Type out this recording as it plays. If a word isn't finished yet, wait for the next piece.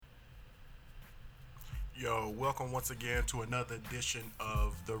Yo, welcome once again to another edition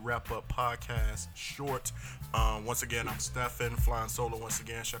of the Wrap Up Podcast Short. Once again, I'm Stefan, flying solo once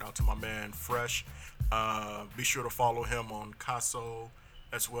again. Shout out to my man Fresh. Be sure to follow him on Caso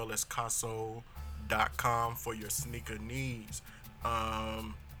as well as Caso.com for your sneaker needs.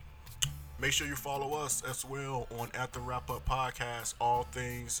 Um, Make sure you follow us as well on At the Wrap Up Podcast. All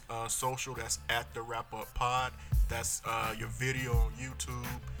things social, that's At the Wrap Up Pod. That's your video on YouTube.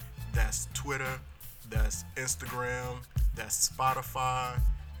 That's Twitter. That's Instagram. That's Spotify.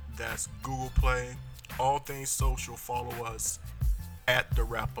 That's Google Play. All things social, follow us at the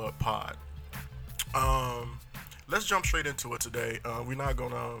Wrap Up Pod. Um, let's jump straight into it today. We're not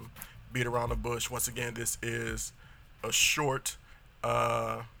gonna beat around the bush. Once again, this is a short.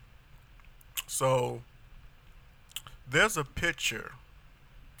 Uh, so there's a picture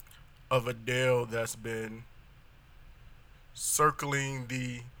of Adele that's been circling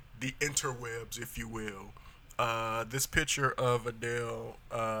the interwebs, if you will. This picture of Adele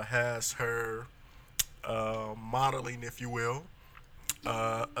has her modeling, if you will,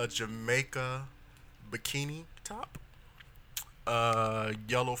 a Jamaica bikini top,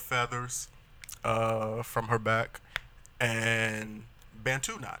 yellow feathers from her back, and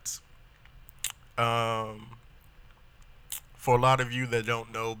Bantu knots. Um, for a lot of you that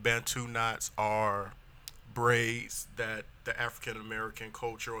don't know, Bantu knots are braids that the African American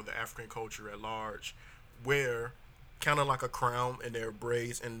culture or the African culture at large wear, kind of like a crown, and they're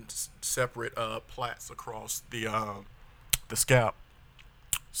braids and separate plaits across the scalp.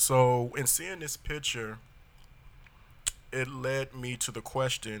 So, in seeing this picture, it led me to the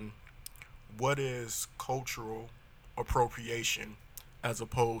question: what is cultural appropriation as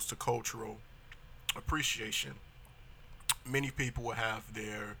opposed to cultural appreciation? Many people will have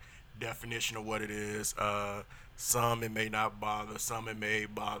their definition of what it is. Some it may not bother, some it may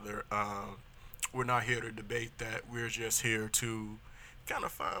bother. We're not here to debate that. We're just here to kind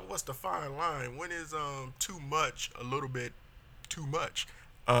of find what's the fine line. When is too much a little bit too much?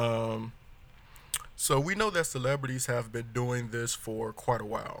 Um, so we know that celebrities have been doing this for quite a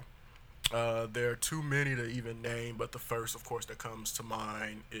while. There are too many to even name, but the first, of course, that comes to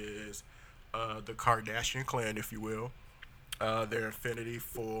mind is the Kardashian clan, if you will. Their affinity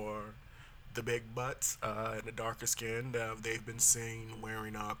for the big butts and the darker skin. They've been seen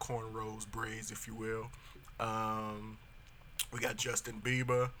wearing cornrows, braids, if you will. Um, we got Justin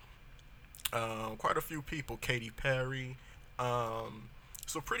Bieber, quite a few people, Katy Perry.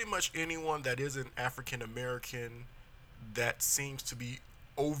 So pretty much anyone that isn't African American that seems to be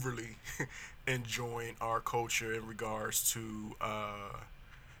overly enjoying our culture in regards to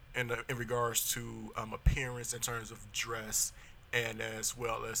in regards to appearance in terms of dress and as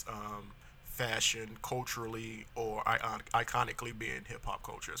well as fashion culturally or iconically being hip hop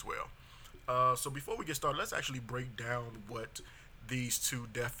culture as well. So before we get started, let's actually break down what these two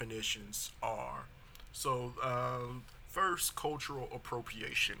definitions are. So first, cultural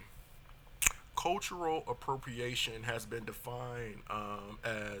appropriation. Cultural appropriation has been defined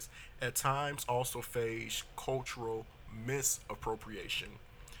as at times also face cultural misappropriation.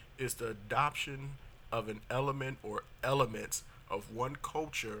 Is the adoption of an element or elements of one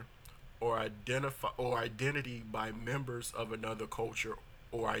culture or identity by members of another culture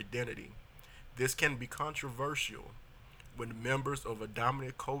or identity. This can be controversial when members of a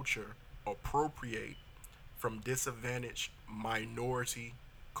dominant culture appropriate from disadvantaged minority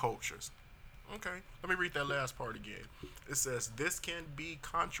cultures. Okay, let me read that last part again. It says this can be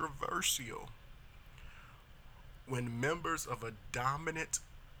controversial when members of a dominant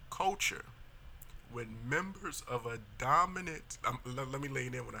culture, when members of a dominant, let me lay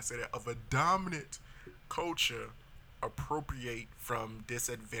it in when I say that, of a dominant culture appropriate from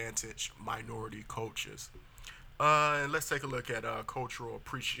disadvantaged minority cultures. And let's take a look at cultural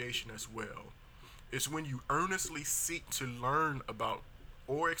appreciation as well. It's when you earnestly seek to learn about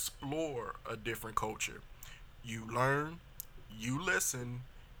or explore a different culture. You learn, you listen,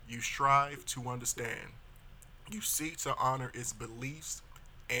 you strive to understand. You seek to honor its beliefs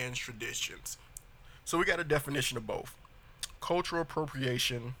and traditions. So we got a definition of both: cultural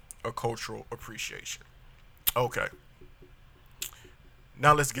appropriation or cultural appreciation. Okay,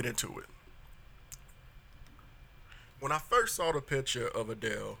 now let's get into it. When I first saw the picture of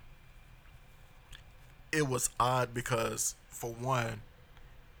Adele, it was odd because, for one,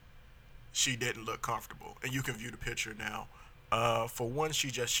 she didn't look comfortable, and you can view the picture now. For one,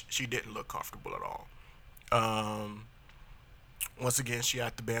 she didn't look comfortable at all. Um, Once again, she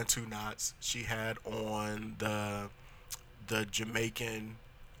had the Bantu knots. She had on the Jamaican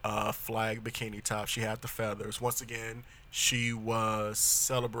flag bikini top. She had the feathers. Once again, she was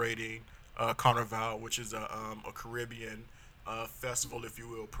celebrating Carnival, which is a Caribbean festival, if you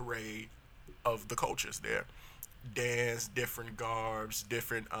will, parade of the cultures there. Dance, different garbs,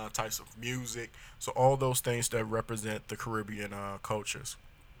 different types of music. So all those things that represent the Caribbean cultures.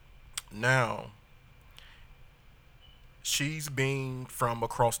 Now, she's being from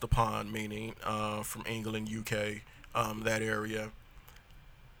across the pond, meaning from England, UK, that area.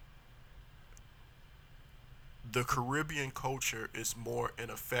 The Caribbean culture is more in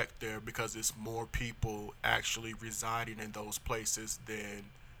effect there because it's more people actually residing in those places than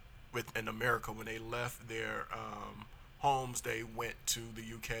within America. When they left their homes, they went to the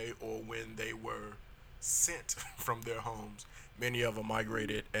UK, or when they were sent from their homes, many of them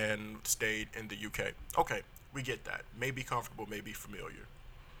migrated and stayed in the UK. Okay, we get that. May be comfortable, may be familiar.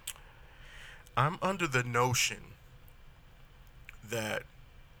 I'm under the notion that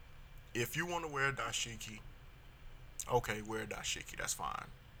if you want to wear a dashiki, okay, wear a dashiki. That's fine.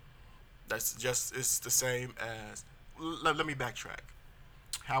 That's just, it's the same as. Let me backtrack.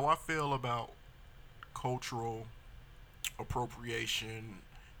 How I feel about cultural appropriation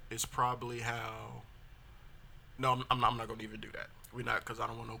is probably how. No, I'm not going to even do that. We're not, because I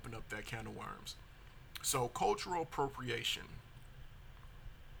don't want to open up that can of worms. So, cultural appropriation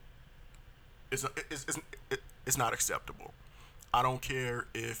is not acceptable. I don't care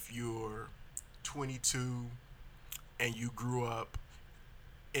if you're 22 and you grew up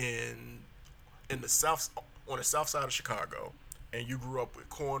in in the south on the south side of Chicago, and you grew up with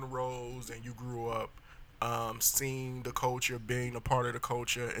cornrows, and you grew up seeing the culture, being a part of the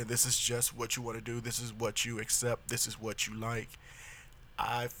culture, and this is just what you want to do. This is what you accept. This is what you like.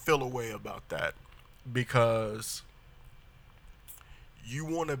 I feel a way about that because you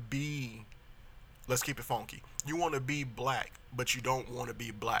want to be. Let's keep it funky. You want to be black, but you don't want to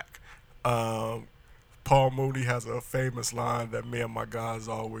be black. Um, Paul Mooney has a famous line that me and my guys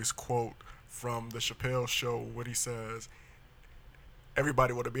always quote from the Chappelle Show when he says,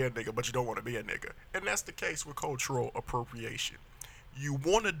 "Everybody want to be a nigga, but you don't want to be a nigga," and that's the case with cultural appropriation. You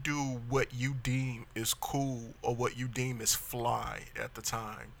want to do what you deem is cool or what you deem is fly at the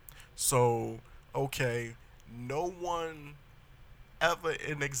time. So, okay, no one ever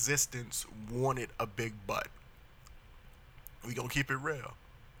in existence wanted a big butt. We gonna keep it real.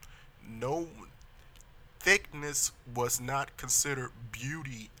 No, thickness was not considered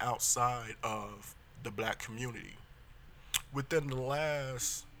beauty outside of the black community. Within the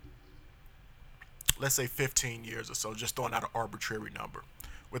last, let's say 15 years or so, just throwing out an arbitrary number,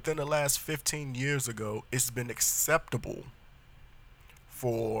 within the last 15 years ago, it's been acceptable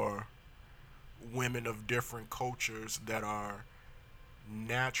for women of different cultures that are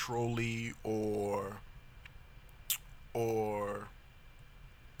naturally or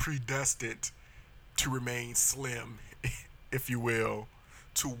predestined to remain slim, if you will,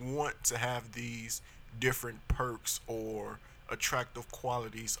 to want to have these different perks or attractive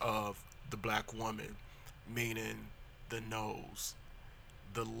qualities of the black woman, meaning the nose,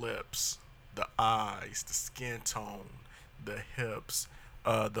 the lips, the eyes, the skin tone, the hips,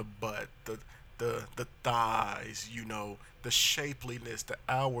 the butt, the thighs, the shapeliness, the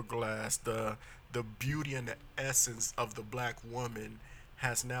hourglass, the beauty and the essence of the black woman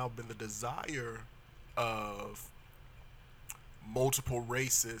has now been the desire of multiple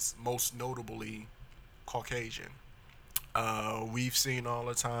races, most notably Caucasian. We've seen all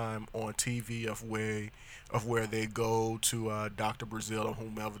the time on TV of where they go to Dr. Brazil or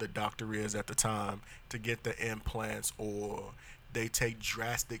whomever the doctor is at the time to get the implants, or they take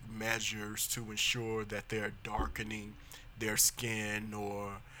drastic measures to ensure that they're darkening their skin,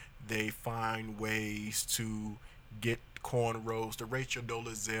 or they find ways to get cornrows, the Rachel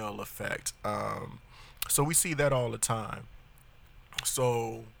Dolezal effect. So we see that all the time.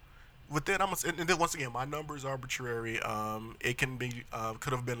 So with that, and then once again, my number is arbitrary. It can be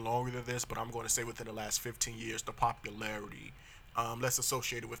could have been longer than this, but I'm going to say within the last 15 years, the popularity that's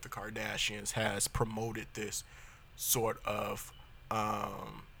associated with the Kardashians has promoted this sort of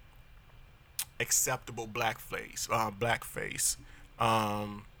um, acceptable blackface.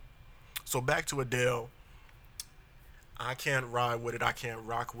 Um, so back to Adele. I can't ride with it. I can't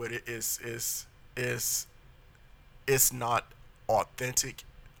rock with it. It's it's not authentic.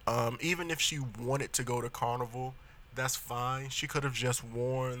 Even if she wanted to go to Carnival, that's fine. She could have just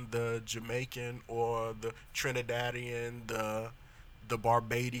worn the Jamaican or the Trinidadian, the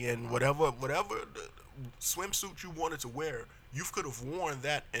Barbadian, whatever the swimsuit you wanted to wear. You could have worn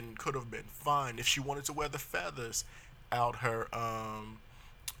that and could have been fine. If she wanted to wear the feathers out her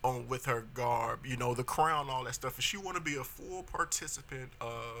on with her garb, the crown, all that stuff. If she want to be a full participant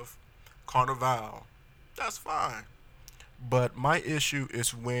of Carnival, that's fine. But my issue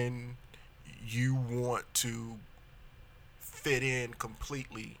is when you want to fit in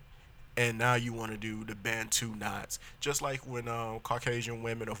completely, and now you want to do the Bantu knots, just like when Caucasian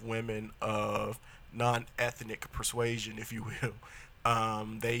women of non-ethnic persuasion, if you will,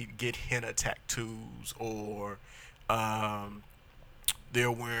 they get henna tattoos, or um,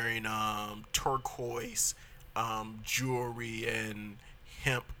 they're wearing turquoise jewelry and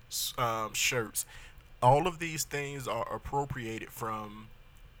hemp shirts. All of these things are appropriated from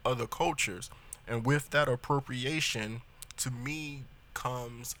other cultures. And with that appropriation, to me,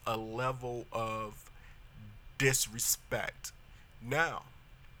 comes a level of disrespect. Now,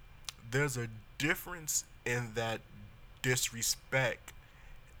 there's a difference in that disrespect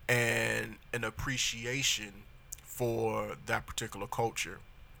and an appreciation for that particular culture.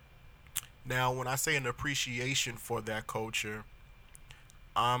 Now, when I say an appreciation for that culture,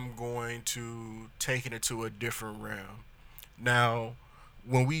 I'm going to take it into a different realm. Now,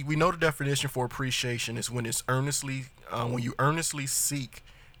 when we know the definition for appreciation is when it's earnestly when you earnestly seek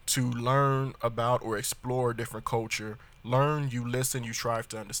to learn about or explore a different culture, learn, you listen, you strive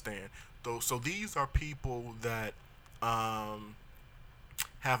to understand. So these are people that um,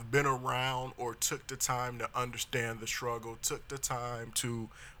 have been around or took the time to understand the struggle, took the time to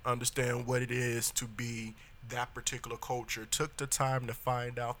understand what it is to be that particular culture, took the time to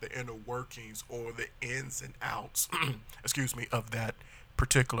find out the inner workings or the ins and outs, excuse me, of that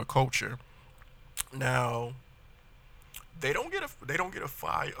particular culture. Now, they don't get a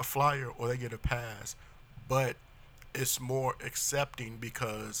flyer or they get a pass, but it's more accepting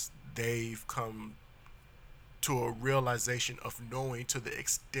because they've come to a realization of knowing to the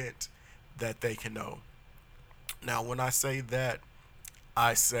extent that they can know. Now, when I say that,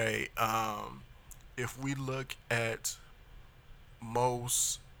 I say if we look at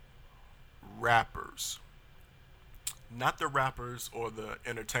most rappers, not the rappers or the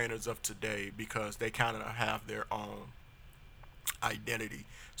entertainers of today, because they kind of have their own identity.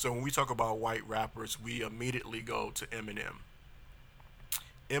 So when we talk about white rappers, we immediately go to Eminem.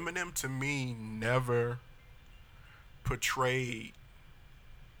 Eminem to me never portrayed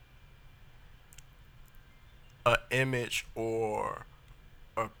a image or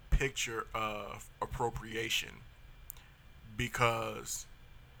a picture of appropriation, because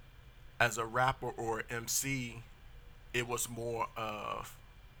as a rapper or MC, it was more of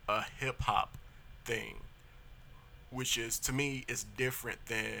a hip hop thing, which is to me is different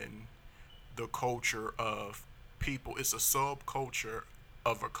than the culture of people. It's a subculture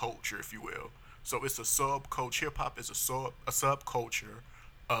of a culture, if you will. So it's a subculture. Hip hop is a subculture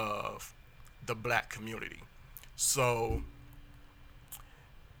of the black community. So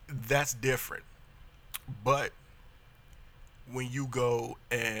that's different. But when you go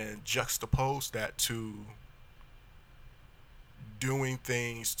and juxtapose that to doing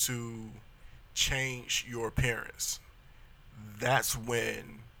things to change your appearance, that's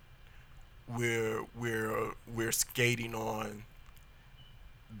when we're skating on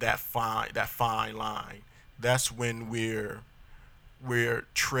that fine line. That's when we're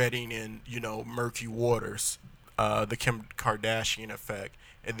treading in, murky waters, the Kim Kardashian effect.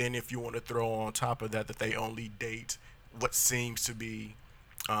 And then if you want to throw on top of that they only date what seems to be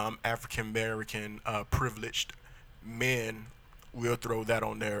African American privileged men, we'll throw that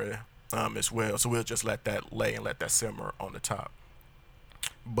on there as well. So we'll just let that lay and let that simmer on the top.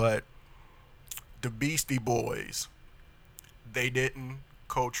 But the Beastie Boys, they didn't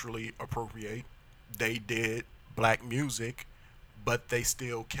culturally appropriate. They did black music, but they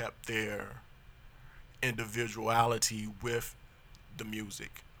still kept their individuality with the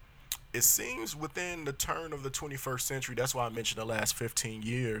music. It seems within the turn of the 21st century, that's why I mentioned the last 15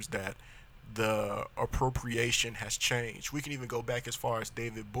 years, that the appropriation has changed. We can even go back as far as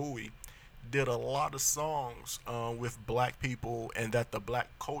David Bowie did a lot of songs with black people and that the black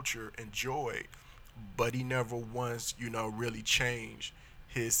culture enjoyed, but he never once, really changed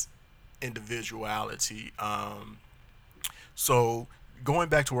his individuality. So going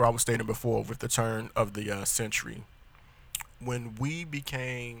back to where I was stating before with the turn of the century, when we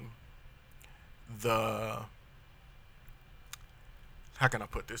became the how can I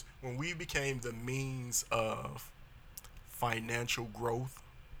put this? When we became the means of financial growth,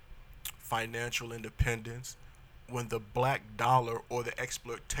 financial independence, when the black dollar or the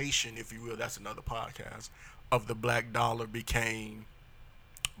exploitation, if you will, that's another podcast, of the black dollar became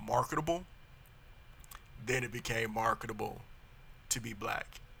marketable, then it became marketable to be black.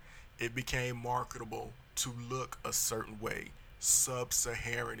 It became marketable to look a certain way,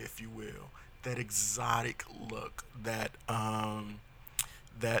 sub-Saharan, if you will, that exotic look, that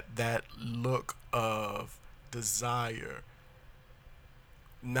look of desire,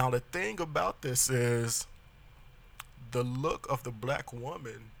 Now, the thing about this is the look of the black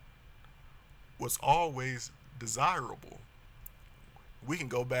woman was always desirable. We can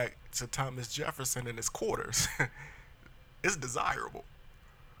go back to Thomas Jefferson and his quarters. It's desirable.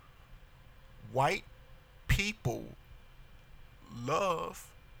 White people love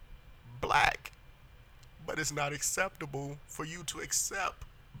black, but it's not acceptable for you to accept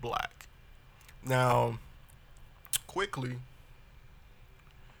black. Now, quickly,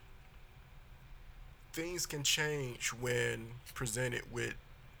 things can change when presented with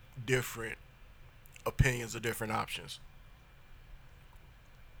different opinions or different options.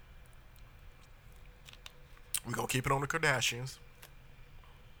 We're going to keep it on the Kardashians.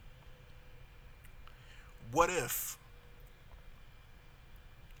 What if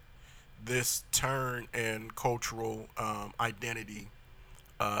this turn in cultural identity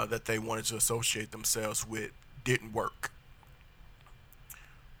that they wanted to associate themselves with didn't work?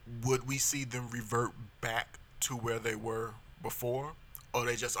 Would we see them revert back to where they were before? Or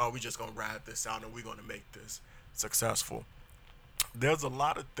they just, we just gonna ride this out and we're gonna make this successful? There's a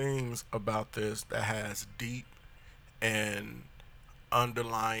lot of things about this that has deep and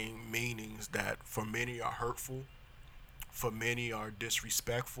underlying meanings that for many are hurtful, for many are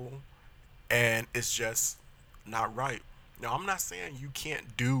disrespectful, and it's just not right. Now, I'm not saying you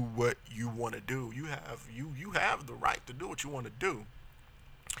can't do what you want to do. You have the right to do what you want to do,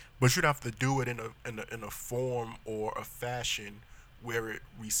 but you'd have to do it in a form or a fashion where it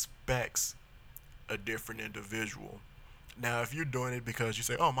respects a different individual. Now, if you're doing it because you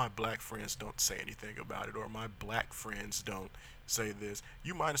say, "Oh, my black friends don't say anything about it," or "My black friends don't say this,"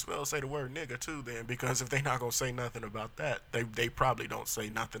 you might as well say the word nigga too, then, because if they're not gonna say nothing about that, they probably don't say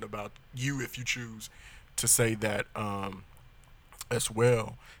nothing about you if you choose to say that as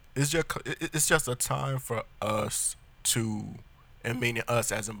well. It's just a time for us to, and meaning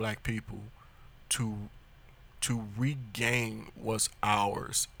us as in black people, to regain what's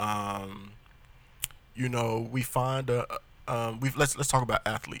ours. We find let's talk about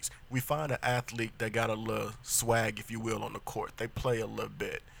athletes. We find an athlete that got a little swag, if you will, on the court. They play a little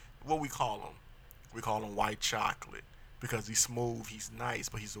bit. What we call him? We call him white chocolate because he's smooth, he's nice,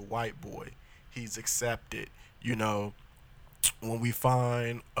 but he's a white boy. He's accepted. You know, when we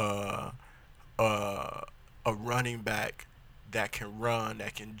find a running back that can run,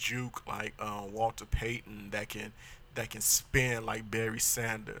 that can juke like Walter Payton, that can spin like Barry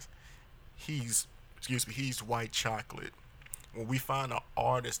Sanders, he's he's white chocolate. When we find an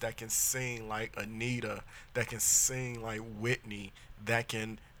artist that can sing like Anita, that can sing like Whitney, that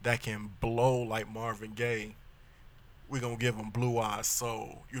can blow like Marvin Gaye, we're gonna give them blue eyes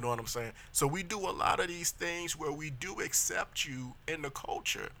soul. You know what I'm saying? So we do a lot of these things where we do accept you in the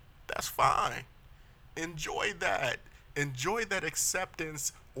culture. That's fine. Enjoy that. Enjoy that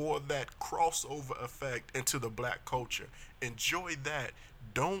acceptance or that crossover effect into the black culture. Enjoy that.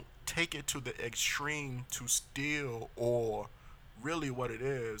 Don't take it to the extreme to steal or really what it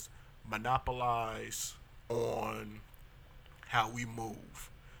is, monopolize on how we move,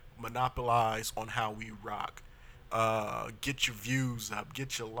 monopolize on how we rock, get your views up,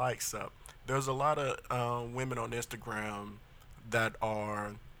 get your likes up. There's a lot of women on Instagram that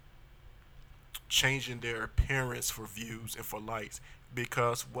are changing their appearance for views and for likes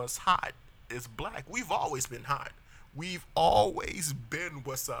because what's hot is black. We've always been hot. We've always been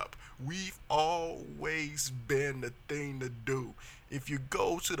what's up. We've always been the thing to do. If you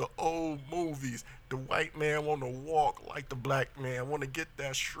go to the old movies, the white man want to walk like the black man, want to get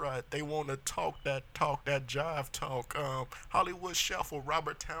that strut. They want to talk, that jive talk. Hollywood Shuffle,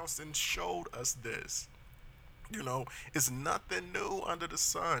 Robert Townsend showed us this. It's nothing new under the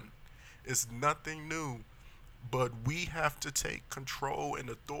sun. It's nothing new. But we have to take control and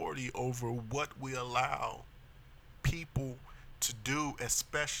authority over what we allow people to do,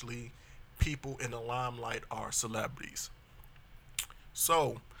 especially people in the limelight are celebrities.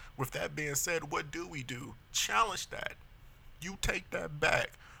 So, with that being said, what do we do? Challenge that. You take that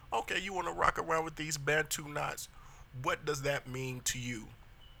back. Okay, you want to rock around with these Bantu knots. What does that mean to you?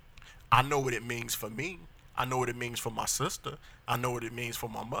 I know what it means for me. I know what it means for my sister. I know what it means for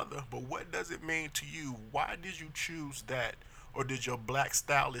my mother. But what does it mean to you? Why did you choose that? Or did your black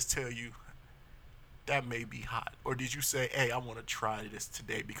stylist tell you that may be hot? Or did you say, hey, I want to try this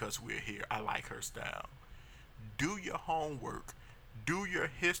today because we're here. I like her style. Do your homework. Do your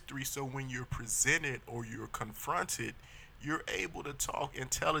history so when you're presented or you're confronted, you're able to talk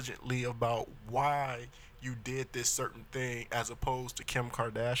intelligently about why you did this certain thing, as opposed to Kim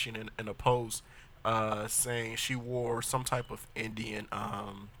Kardashian in a post saying she wore some type of Indian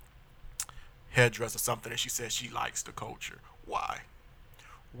headdress or something and she says she likes the culture. Why?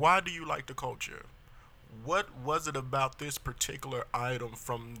 Why do you like the culture? What was it about this particular item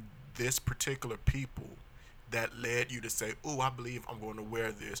from this particular people that led you to say, "Oh, I believe I'm going to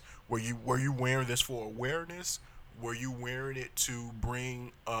wear this"? Were you wearing this for awareness? Were you wearing it to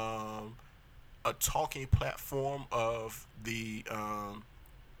bring a talking platform of the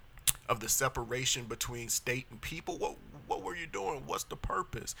separation between state and people? What were you doing? What's the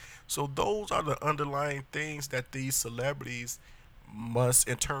purpose? So those are the underlying things that these celebrities must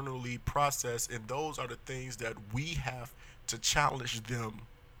internally process, and those are the things that we have to challenge them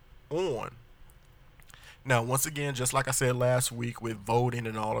on. Now, once again, just like I said last week with voting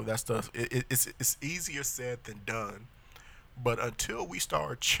and all of that stuff, it's easier said than done. But until we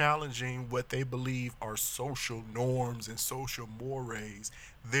start challenging what they believe are social norms and social mores,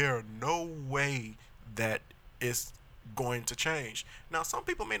 there are no way that it's going to change. Now, some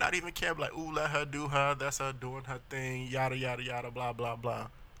people may not even care, like, ooh, let her do her, that's her doing her thing, yada, yada, yada, blah, blah, blah.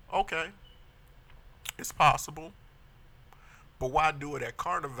 Okay, it's possible. But why do it at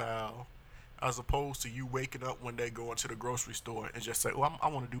Carnival as opposed to you waking up one day going to the grocery store and just say, oh, I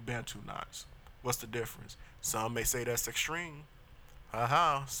want to do Bantu knots? What's the difference? Some may say that's extreme.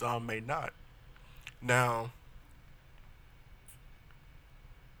 Haha, some may not. Now,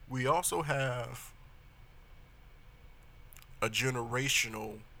 we also have a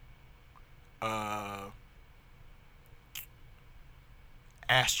generational uh,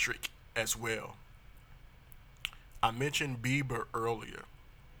 asterisk as well. I mentioned Bieber earlier.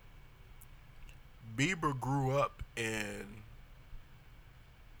 Bieber grew up in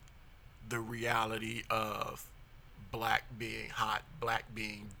the reality of black being hot, black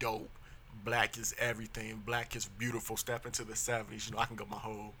being dope, black is everything, black is beautiful. Step into the 70s. I can go my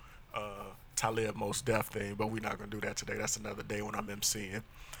whole Talib Most Def thing, but we're not gonna do that today. That's another day when I'm MCing.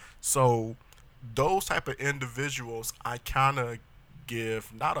 So those type of individuals, I kind of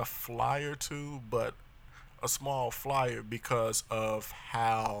give not a flyer to, but a small flyer because of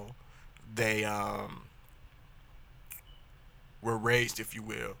how they were raised, if you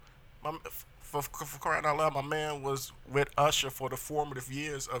will. For crying out loud, my man was with Usher for the formative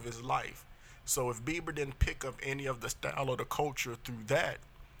years of his life. So if Bieber didn't pick up any of the style or the culture through that,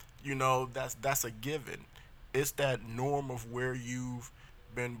 that's a given. It's that norm of where you've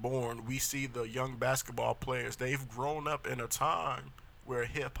been born. We see the young basketball players; they've grown up in a time where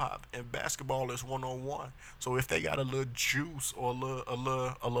hip hop and basketball is 1-on-1. So if they got a little juice or a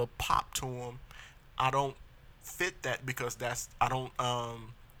little pop to them, I don't fit that because that's I don't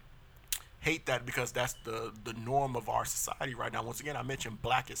hate that because that's the norm of our society right now. Once again, I mentioned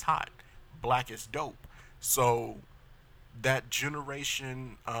black is hot, black is dope. So that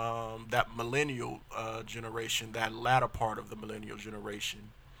generation, that millennial generation, that latter part of the millennial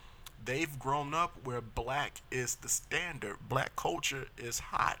generation, they've grown up where black is the standard. Black culture is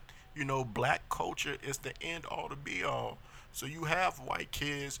hot. Black culture is the end all to be all. So you have white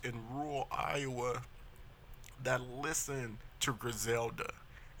kids in rural Iowa that listen to Griselda.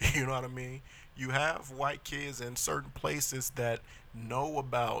 You know what I mean? You have white kids in certain places that know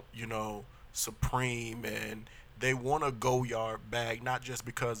about, Supreme, and they want a Go Yard bag, not just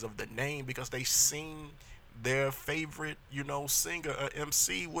because of the name, because they seen their favorite, singer or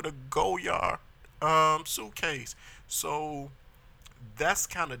MC with a Go Yard suitcase. So that's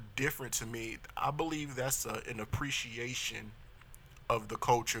kind of different to me. I believe that's an appreciation of the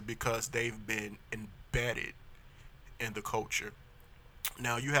culture because they've been embedded in the culture.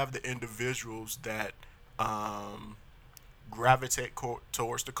 Now you have the individuals that um, gravitate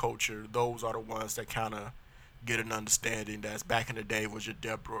towards the culture. Those are the ones that kind of get an understanding. That's back in the day was your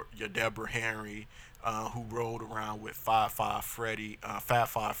Deborah Henry, who rode around with Fat Five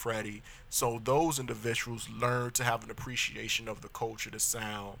Freddy. So those individuals learned to have an appreciation of the culture, the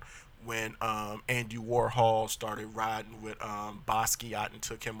sound. When Andy Warhol started riding with Basquiat and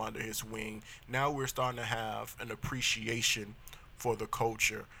took him under his wing, now we're starting to have an appreciation for the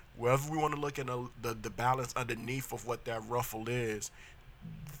culture. Wherever we want to look at the balance underneath of what that ruffle is,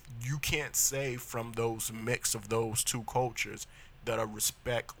 you can't say from those mix of those two cultures that a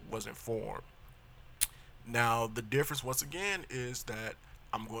respect wasn't formed. Now, the difference once again is that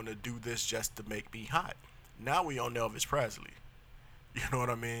I'm going to do this just to make me hot. Now we on Elvis Presley. You know what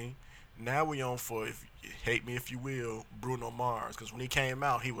I mean? Now we on for, if hate me if you will, Bruno Mars, because when he came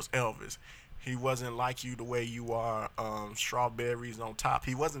out, he was Elvis. He wasn't like you the way you are, strawberries on top.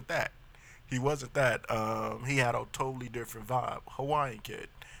 He wasn't that. He wasn't that. He had a totally different vibe. Hawaiian kid.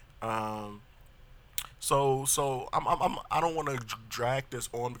 Um, so I don't want to drag this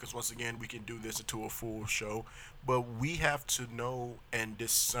on because once again we can do this into a full show, but we have to know and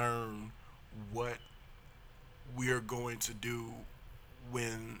discern what we're going to do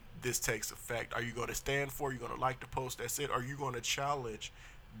when this takes effect? Are you going to stand for? Are you going to like the post? That's it. Are you going to challenge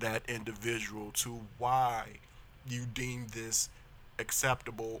that individual to why you deem this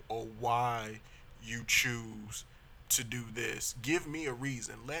acceptable or why you choose to do this? Give me a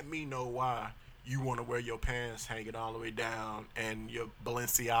reason. Let me know why you want to wear your pants hanging all the way down and your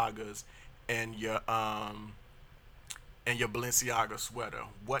Balenciagas and your Balenciaga sweater.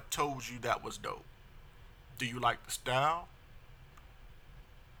 What told you that was dope? Do you like the style?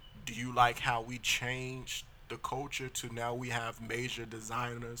 Do you like how we changed the culture to now we have major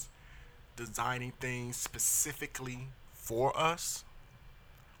designers designing things specifically for us?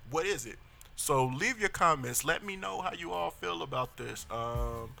 What is it? So leave your comments. Let me know how you all feel about this.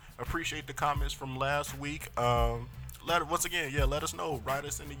 Appreciate the comments from last week. Once again, yeah, let us know. Write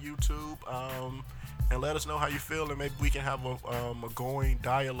us in the YouTube, and let us know how you feel, and maybe we can have a going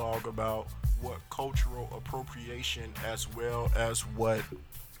dialogue about what cultural appropriation as well as what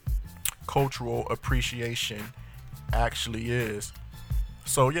cultural appreciation actually is.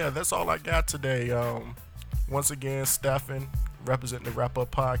 So yeah, that's all I got today. Once again, Stefan representing the Wrap Up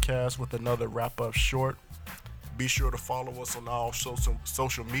Podcast with another Wrap Up Short. Be sure to follow us on all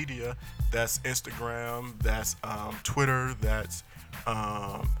social media. That's Instagram, that's Twitter, that's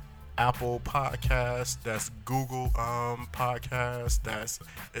Apple Podcast, that's Google Podcast,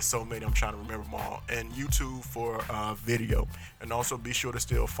 it's so many, I'm trying to remember them all, and YouTube for video. And also be sure to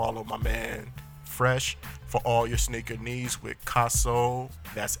still follow my man Fresh for all your sneaker needs with Caso.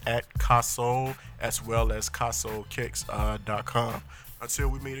 That's at Caso, as well as CasoKicks.com. Until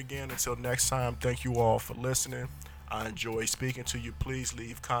we meet again, until next time, thank you all for listening. I enjoy speaking to you. Please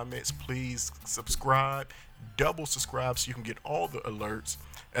leave comments. Please subscribe. Double subscribe so you can get all the alerts.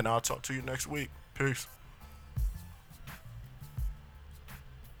 And I'll talk to you next week. Peace.